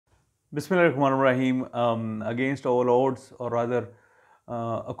Bismillahirrahmanirrahim. Against all odds, or rather,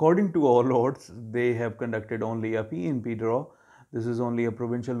 according to all odds, they have conducted only a PNP draw. This is only a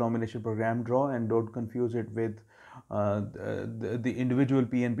provincial nomination program draw, and don't confuse it with the individual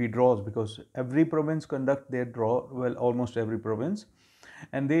PNP draws, because every province conduct their draw. Well, almost every province,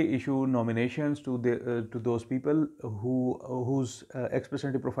 and they issue nominations to those people whose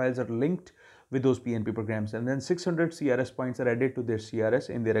expressivity profiles are linked with those PNP programs, and then 600 CRS points are added to their CRS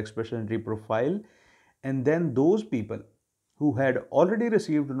in their expressivity profile, and then those people who had already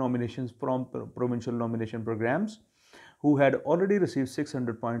received nominations from provincial nomination programs, who had already received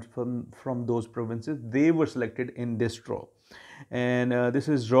 600 points from those provinces, they were selected in this draw. And this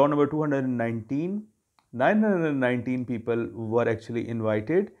is draw number 219. 919 people were actually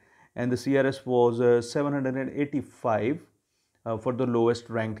invited, and the CRS was 785 for the lowest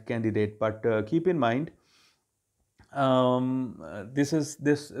ranked candidate. But keep in mind, this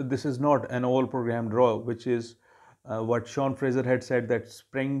is not an all program draw, which is what Sean Fraser had said, that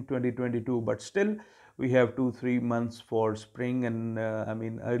spring 2022. But still, we have 2-3 months for spring and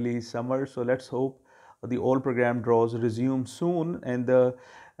early summer. So let's hope the all program draws resume soon. And the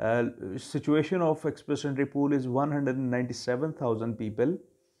situation of express entry pool is 197,000 people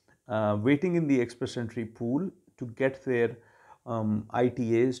waiting in the express entry pool to get their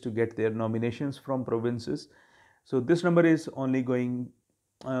ITAs, to get their nominations from provinces. So this number is only going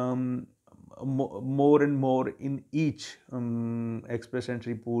more and more in each express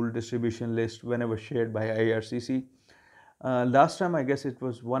entry pool distribution list whenever shared by IRCC. Last time I guess it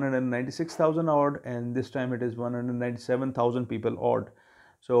was 196,000 odd, and this time it is 197,000 people odd.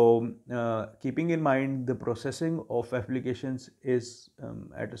 So keeping in mind the processing of applications is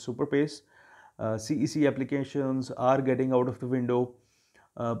at a super pace. CEC applications are getting out of the window.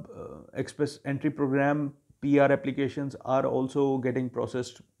 Express entry program PR applications are also getting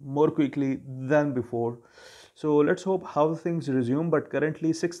processed more quickly than before. So let's hope how things resume. But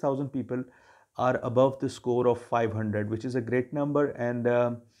currently 6,000 people are above the score of 500, which is a great number, and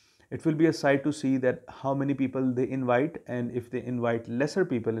it will be a sight to see that how many people they invite, and if they invite lesser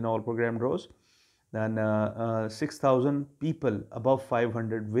people in all program draws, then 6,000 people above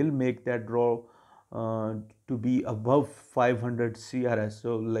 500 will make that draw to be above 500 CRS.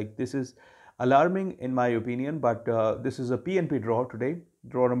 So like, this is alarming in my opinion. But this is a PNP draw today,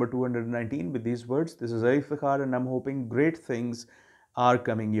 draw number 219. With these words, this is Arif Fakhar, and I'm hoping great things are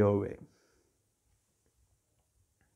coming your way.